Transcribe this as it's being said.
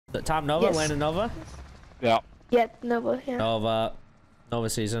The top Nova, Yes. landed Nova? Yeah. Yeah, Nova. Yeah. Nova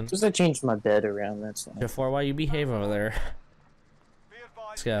season. Just I changed my bed around, that's all. Before, why you behave over there?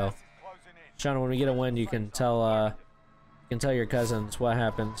 Let's go. Sean, when we get a win, you can tell your cousins what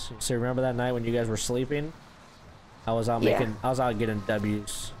happens. So remember that night when you guys were sleeping? I was out getting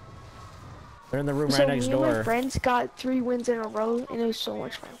W's. They're in the room right next door. Me and my friends got 3 wins in a row, and it was so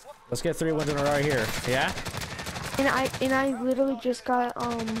much fun. Let's get 3 wins in a row here. Yeah. And I literally just got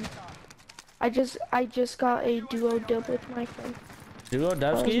I just got a duo dub with my friend. Duo dubskis?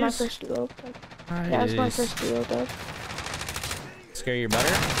 That was my first duo dub. Nice. Yeah, that was my first duo dub. Scare you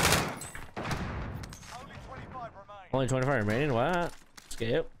better? Only 25 remaining? What?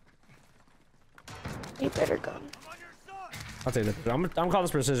 Skip. A better gun. I'll take that. I'm calling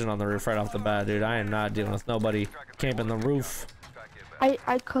this precision on the roof right off the bat, dude. I am not dealing with nobody camping the roof.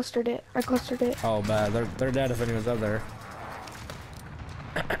 I clustered it. Oh, bad. They're dead if anyone's up there.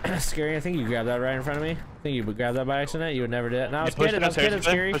 Scary, I think you grabbed that right in front of me. I think you would grab that by accident. You would never do it. No, let's get it. Let's get it,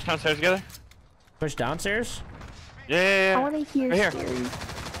 Scary. Push downstairs together. Push downstairs? Yeah. I want to hear right Scary.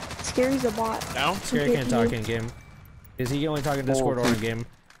 Scary's a bot. Down? Scary can't talk in game. Is he only talking Discord or in game?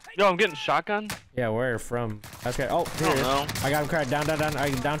 Yo, I'm getting shotgun. Yeah, where from? That's good. Oh, here. I don't know. I got him cracked. Down. I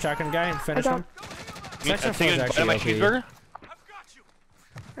down shotgun guy. Finish him. Section 4 is actually my OP. cheeseburger.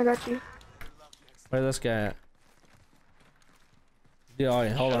 I got you. Where's this guy at? Oh, yeah,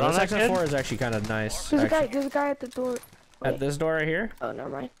 hold on. Section 4 is actually kind of nice. There's a guy at the door. At this door right here? Oh, never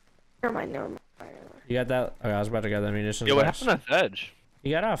mind. You got that? Okay, I was about to get that munitions. Yo, what happened to that edge?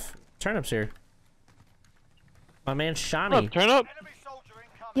 You got off. Turnips here. My man Shawnee. Turn up.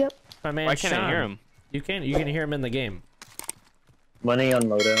 Yep. My man Why can't I hear him? You can hear him in the game. Money on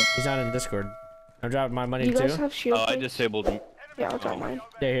loadout. He's not in Discord. I'm dropping my money You guys too. have shield Oh, I plates? disabled him. Yeah, I'll drop mine.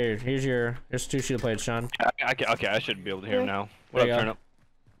 Yeah, here's 2 shield plates, Sean. Okay, I should be able to hear him now. What There up, you turn up?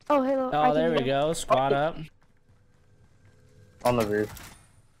 Oh, hello. Oh, there we go. Squad up. On the roof.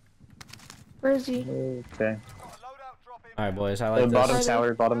 Where is he? Okay. Alright, boys. I like this.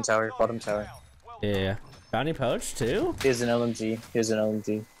 Bottom tower. Yeah. Bounty poach too? Here's an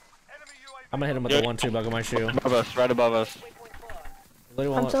LMG. I'm gonna hit him with the 1-2 bug on my shoe. Above us, right above us.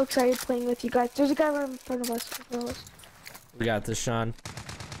 I'm so excited playing with you guys. There's a guy right in front of us. We got this, Sean.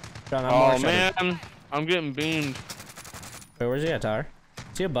 Sean, I'm Oh man, I'm getting beamed. Wait, where's he at, Tyler?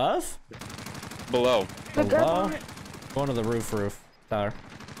 Is he above? Below. Below? Going to the roof, Tyler.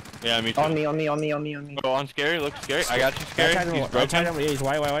 Yeah, me too. On me. Oh, on Scary, look Scary. I got you, Scary. He's broken. Yeah, he's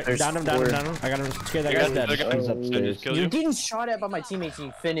white. Down him. I got him. Scared that guy's dead. I just killed you. You're getting shot at by my teammates and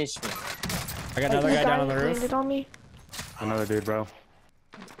you finished me. I got another guy down on the roof. Landed on me. Another dude, bro.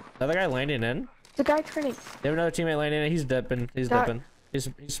 Another guy landing in. The guy turning. They have another teammate landing in. He's dipping. He's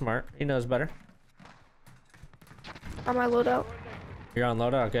smart. He knows better. On my loadout. You're on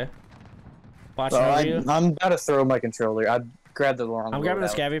loadout, okay. Watching over you. I'm about to throw my controller. I grabbed the wrong. I'm grabbing the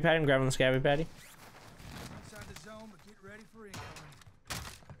scabby patty. I'm grabbing the scabby patty.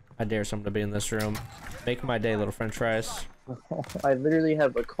 I dare someone to be in this room. Make my day, little french fries. I literally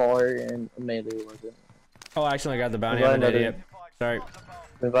have a car and a melee weapon. Oh, I accidentally got the bounty. I'm an idiot. Sorry.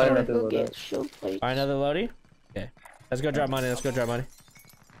 Buy another Go loadout. get shield plates. Buy another loadie? Okay. Let's go drop money. What's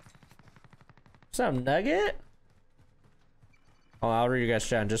up, Nugget? Oh, I'll read you guys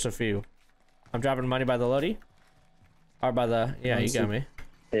chat in just a few. I'm dropping money by the loadie. Or by the... Yeah, you got me.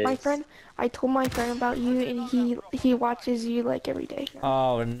 My friend, I told my friend about you, and he watches you like every day.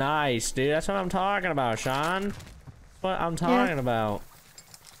 Oh, nice, dude. That's what I'm talking about, Sean. That's what I'm talking about.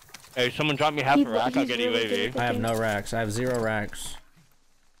 Hey, someone drop me half a rack. I'll get you UAV. I have no racks. I have 0 racks.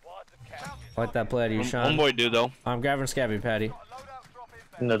 I like that play to you, Sean. One boy do though. I'm grabbing scabby patty.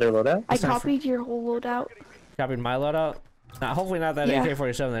 Another loadout? I copied your whole loadout. Copied my loadout? Nah, hopefully not that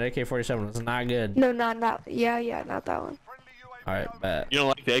AK-47. That AK-47 was not good. No, not yeah, not that one. Alright, bet. You don't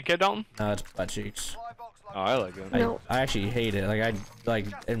like the AK, Dalton? No, it's butt cheeks. Oh, I like it. No. I actually hate it. Like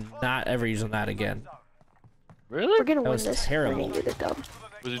I am not ever using that again. Really? We're gonna win was this. terrible. We're gonna get the dub.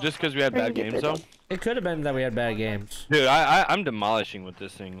 Was it just because we had bad games though? It could have been that we had bad games. Dude, I'm demolishing with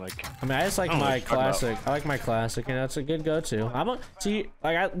this thing. Like, I mean, I just like my classic. I like my classic. You know, it's a good go-to.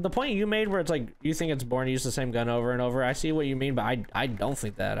 The point you made where it's like you think it's boring to use the same gun over and over. I see what you mean, but I don't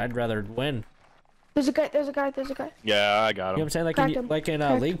think that. I'd rather win. There's a guy. yeah, I got him. You know what I'm saying? Like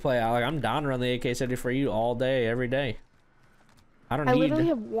in league play, I'm down to run the AK-70 for you all day, every day. I literally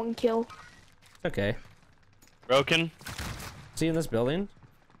have 1 kill. Okay. Broken. See in this building?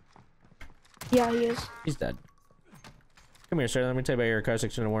 Yeah, he is. He's dead. Come here, sir. Let me tell you about your car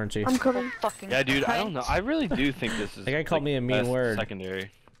 6 warranty. I'm coming. Yeah, dude. I don't know. I really do think this is. That guy called me a mean word.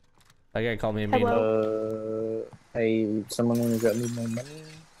 Secondary. That guy called me a mean word. Hey, someone want to get me my money?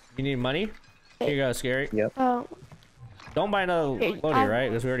 You need money? Here you go, Scary. Yep. Don't buy another loadie, right?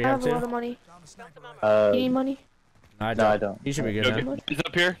 Because we already have I have a lot two. of money. You need money? No, I No, I don't. You should be good, man. Guys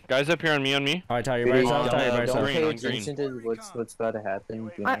up here. Guys up here on me. Alright, Tyler, you're by yourself. Tyler, you're by Don't yourself. pay Green, attention to what's about to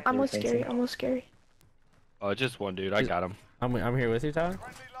happen. Do not I'm pay with Scary. attention. I'm with Scary. Oh, just one dude. I got him. I'm here with you, Tyler.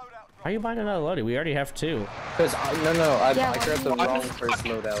 How are you buying another loadie? We already have two. Cause I grabbed the Yeah, wrong first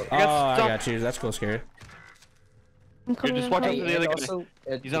loadout. Oh, I got you. That's cool, Scary. I'm coming. just in. watch out Hey, for the other guy. Also,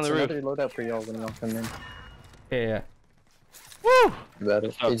 He's on the roof. Another loadout for y'all when y'all come in. Yeah. Woo! About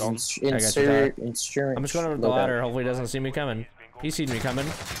it. What's up, It's Dom? insurance. I'm just going over the ladder. Hopefully he doesn't see me coming. He sees me coming.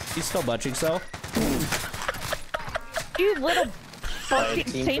 He's still butt cheeks though. You little fucking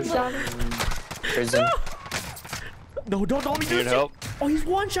team son. Prison. No, don't me do Need it. help? Oh, he's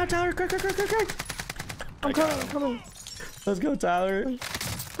one shot, Tyler. Quick. I'm coming. Let's go, Tyler.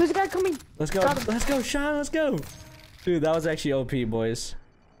 There's a guy coming. Let's go. Let's go, Sean. Let's go. Dude, that was actually OP, boys.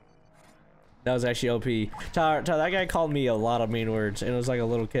 That was actually OP. Tyler, that guy called me a lot of mean words, and it was like a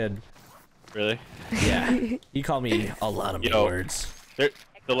little kid. Really? Yeah. He called me a lot of mean words.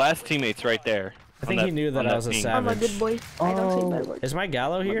 The last teammate's right there. I think he knew that I was a I'm a savage. good boy. I don't say bad words. Is my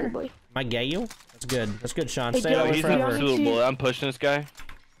Gallo here? Good boy. My Gallo? That's good. That's good, Sean. Hey, Stay Gallo, away He's forever. unsuitable. I'm pushing this guy.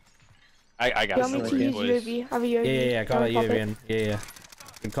 I got You want me to some use boys. UAV? Have a UAV? Yeah. Call that UAV in. Yeah.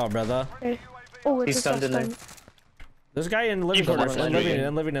 Good call, brother. Okay. Oh, it's He's a stunned in there. stun. There's a guy in living Keep quarters. on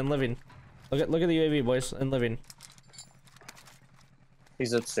Living. Look at the UAV, boys. In living.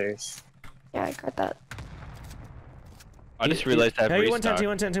 He's upstairs. Yeah, I got that. I just realized I have Hey, restock.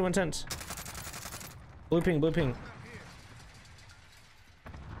 110. Blue ping.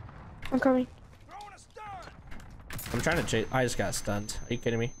 I'm coming. I'm trying to chase. I just got stunned. Are you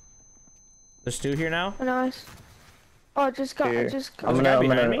kidding me? There's two here now? Nice. Oh, I just got. Here. I'm a guy gonna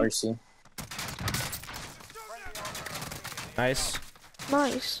behind me? RC. Nice.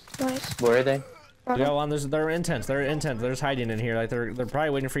 Nice. Where are they? We got one. They're intense. They're just hiding in here. Like they're probably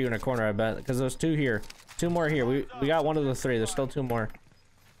waiting for you in a corner, I bet. Because there's two here. Two more here. We got one of the three. There's still two more.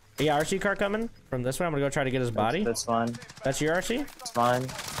 Yeah, RC car coming from this way. I'm gonna go try to get his body. That's fine. That's your RC? It's fine.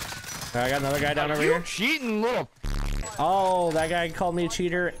 I got another guy down over here. Cheating little. Oh, that guy called me a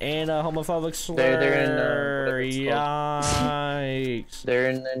cheater and a homophobic slur. They're in, Yikes. They're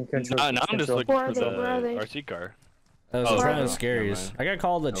in control. Now I'm just looking for the RC car. That was Oh, one of no. the scaries. Never mind. I got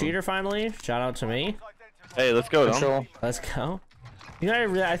called a cheater finally. Shout out to me. Hey, let's go, Dom. Control. Let's go. You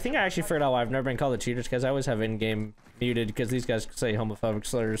know, I think I actually figured out why I've never been called a cheaters because I always have in-game muted because these guys say homophobic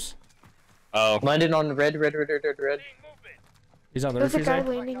slurs. Oh. Landed on red. He's on the There's roof. a guy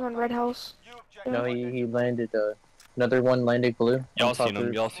landing on red house. No, he landed. Another one landed blue. Y'all seen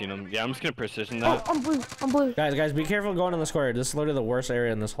him. Yeah, I'm just gonna precision Oh, that. I'm blue. Guys, be careful going in the square. This is literally the worst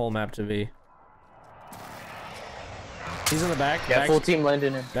area in this whole map to be. He's in the back. Yeah, full team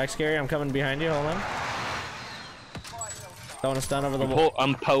landed in. Back scary. I'm coming behind you. Hold on. Throwing a stun over the wall.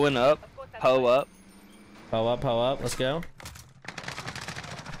 I'm poeing up. Poe up. Poe up. Let's go.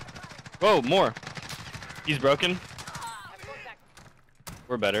 Whoa, more. He's broken.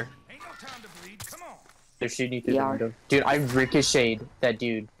 We're better. They're shooting through the Yeah. window. Dude, I ricocheted that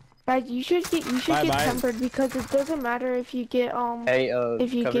dude. Guys, you should get Bye. tempered because it doesn't matter if you get Hey,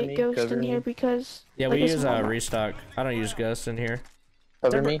 if you cover get me, ghost cover in me. here because Yeah, like, we it's use small map. restock. I don't use ghost in here.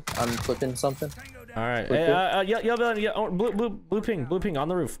 Cover me. I'm flipping something. All right. Blue Hey, blue ping on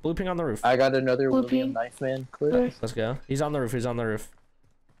the roof. Blue ping on the roof. I got another Blue William ping. Knife Man clip. Let's go. He's on the roof.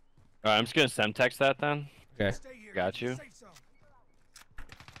 Alright, I'm just gonna semtext that then. Okay. Got you.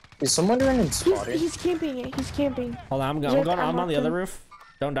 Is someone running spotter? He's camping it. He's camping. Hold on. I'm on the other roof.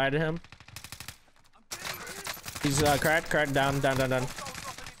 Don't die to him. He's cracked. Down.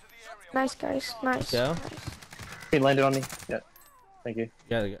 Nice guys. Nice. Go. Nice. He landed on me. Yeah. Thank you.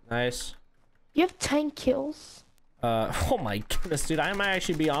 Yeah. Nice. You have 10 kills. Oh my goodness, dude. I might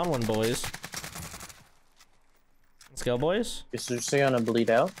actually be on one, boys. Let's go, boys. Is there still gonna bleed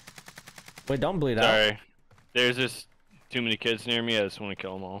out? Wait, don't bleed out. Sorry. There's just too many kids near me. I just want to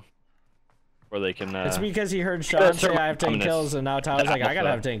kill them all. Or they can. It's because he heard Sean say I have 10 Ominous. kills, and now Tyler's like, I gotta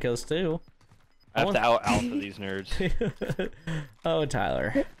have 10 kills too. I have to out alpha these nerds. Oh,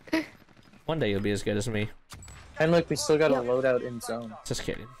 Tyler. One day you'll be as good as me. And look, we still got a loadout in zone. Just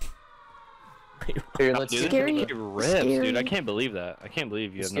kidding. Here, let's Dude, Scary. this thing rips, Scary. dude. I can't believe that. I can't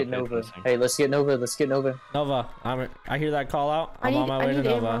believe you have get no faith in Nova. this thing. Hey, let's get Nova. Nova, I hear that call out. I'm on my way to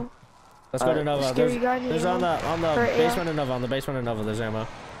Nova. ammo. Let's go to Nova. Scary guy need There's on ammo. the For basement of Nova. On the basement of Nova, there's ammo.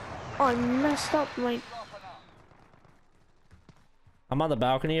 Oh, I messed up my. I'm on the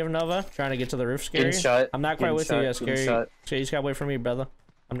balcony of Nova, trying to get to the roof. Scary. Getting shot. I'm not quite Getting with shot, you yet, getting Scary. shot. Scary, you just gotta wait for me, brother.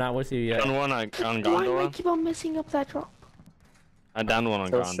 I'm not with you yet. On one on Why do I gondola. keep on messing up that drop? I downed one on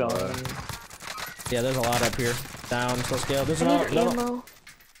Still gondola. showing. Yeah, there's a lot up here. Down, full scale. There's I no, need no. ammo.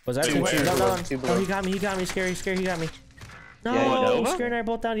 Was that Two two? below, No, no, two no, below. he got me, scary, he got me. No, Yeah, Nova? Scary and I are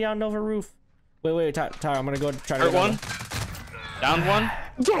both down, yeah, on Nova roof. Wait, Tyler, I'm gonna go try to Hurt get one. Down one.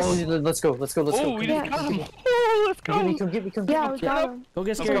 Yes! Oh, let's go. Oh, we just Yeah. got him. Oh, let's go. Come Yeah, get we me. got him. Go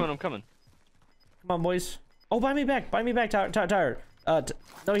get I'm Scary. coming. I'm coming. Come on, boys. Oh, buy me back, Tyler.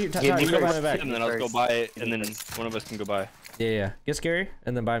 No, here, Give Tyler, me you go buy first. me back. And then I'll go buy it, and then one of us can go buy. Yeah. Get Scary,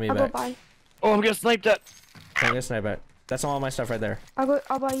 and then buy me I'll go back. buy. Oh, I'm getting sniped at. I'm gonna snipe back. That's all my stuff right there. I'll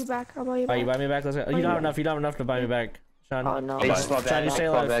buy you back. Oh, you buy me back? Let's go. You don't have enough to buy me back, Sean. Oh no. They just fought Sean, back. you stay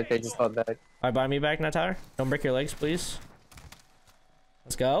alive. They just fought back. Alright, buy me back now, Tyler. Don't break your legs, please.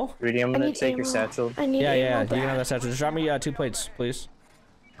 Let's go. Rudy, I'm I gonna need take your ammo. satchel. I need Yeah, ammo you can have back. that satchel. Just drop me 2 plates, please.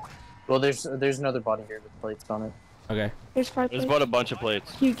 Well, there's another body here with plates on it. Okay. There's 5 There's plates. about a bunch of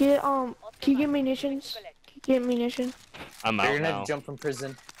plates. Can you get munitions? Can you get munition? I'm You're out gonna have now. to jump from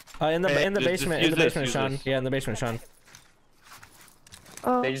prison. In the Hey, just basement, use this, Sean. use this. Yeah, in the basement, Sean.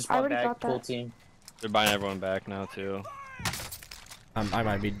 Oh, They just I fought already back, got full that. team. They're buying everyone back now too. I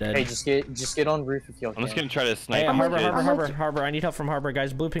might be dead. Hey, just get on roof if y'all I'm just can. gonna try to snipe. Hey, these Harbor, kids. Harbor. I need help from Harbor,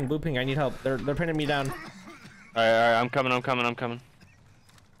 guys. Blue ping. I need help. They're pinning me down. Alright, I'm coming.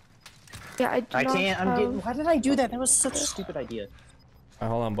 Yeah, I can't. I'm getting. Why did I do that? That was such a stupid idea. Alright,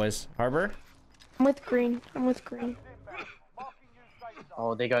 hold on, boys. Harbor. I'm with green.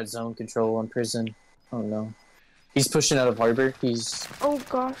 Oh, they got zone control on prison. Oh no. He's pushing out of harbor. He's. Oh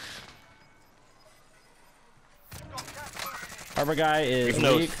gosh. Harbor guy is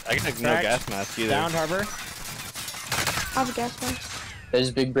No, weak. I got no Cracked. gas mask either. Down, Harbor. I have a gas mask. That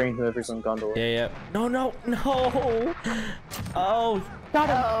is big brain. Whoever's on gondola. Yeah. No. Oh. Got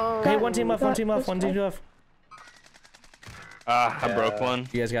him. Hey, Got one team left. this guy. I broke one.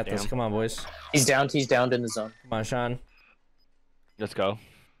 You guys got this. Damn. Come on, boys. He's downed. He's downed in the zone. Come on, Sean. Let's go.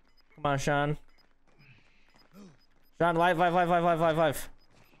 Come on, Sean. Sean, live.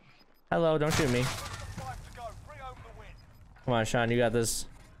 Hello, don't shoot me. Come on, Sean, you got this.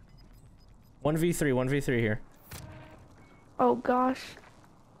 1v3 here. Oh gosh.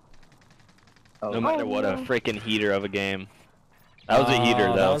 Oh, No matter what, a no. freaking heater of a game. That was a heater,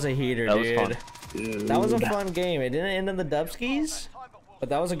 though. That was a heater, That was dude. fun. That was a fun game. It didn't end in the Dubskis, but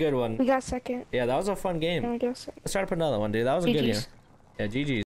that was a good one. We got second. Yeah, that was a fun game. And we got second. Let's try to put another one, dude. That was a good game. GG's. Yeah, GG's.